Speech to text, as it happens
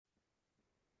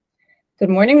Good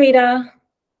morning, Rita.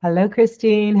 Hello,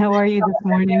 Christine. How are you this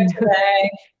morning?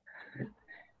 Today.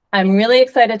 I'm really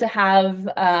excited to have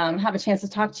a chance to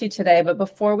talk to you today. But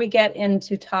before we get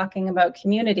into talking about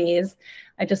communities,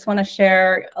 I just want to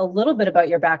share a little bit about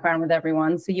your background with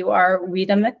everyone. So you are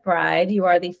Rita McBride. You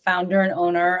are the founder and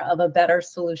owner of A Better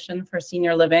Solution for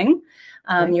Senior Living.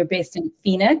 You're based in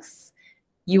Phoenix.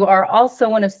 You are also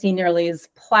one of Seniorly's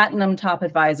Platinum Top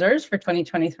Advisors for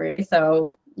 2023.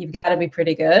 So you've got to be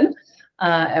pretty good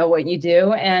at what you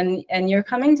do. And you're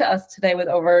coming to us today with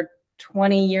over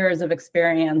 20 years of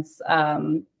experience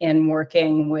in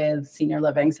working with senior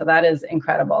living. So that is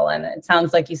incredible. And it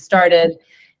sounds like you started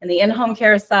in the in-home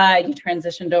care side, you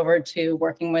transitioned over to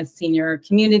working with senior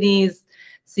communities.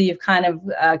 So you've kind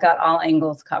of got all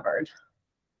angles covered.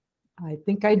 I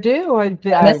think I do.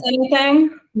 Did I miss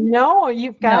anything? No,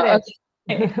 you've got it.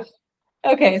 Okay.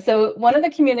 Okay, so one of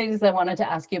the communities I wanted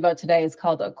to ask you about today is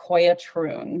called Acoya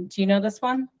Troon. Do you know this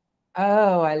one?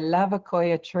 Oh, I love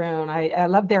Acoya Troon. I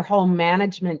love their whole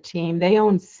management team. They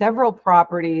own several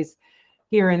properties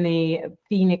here in the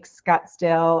Phoenix,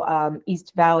 Scottsdale,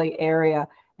 East Valley area,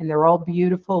 and they're all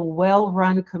beautiful,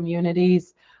 well-run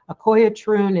communities. Acoya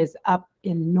Troon is up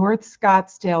in North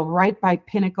Scottsdale, right by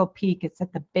Pinnacle Peak. It's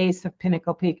at the base of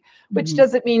Pinnacle Peak, which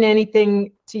doesn't mean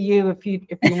anything to you if you're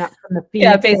not from the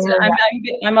Phoenix area.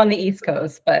 I'm on the East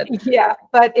Coast, but yeah,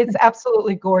 but it's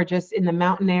absolutely gorgeous in the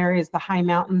mountain areas, the high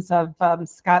mountains of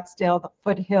Scottsdale, the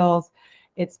foothills.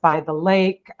 It's by the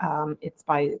lake. It's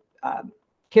by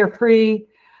Carefree,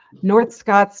 North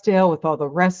Scottsdale, with all the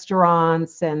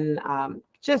restaurants and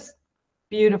just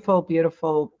beautiful,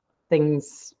 beautiful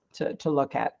things to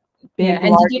look at. Big,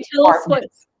 and did you tell us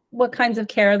what kinds of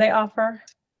care they offer?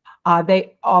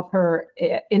 They offer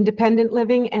independent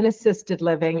living and assisted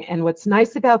living. And what's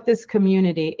nice about this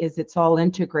community is it's all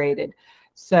integrated.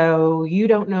 So you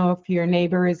don't know if your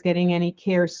neighbor is getting any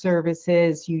care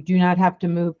services. You do not have to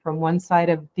move from one side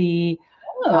of the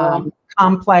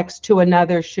complex to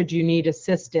another should you need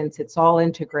assistance. It's all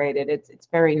integrated. It's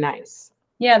very nice.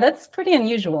 Yeah, that's pretty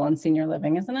unusual in senior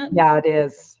living, isn't it? Yeah, it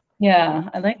is. Yeah,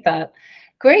 I like that.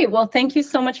 Great. Well, thank you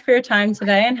so much for your time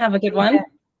today and have a good one.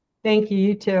 Thank you.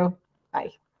 You too. Bye.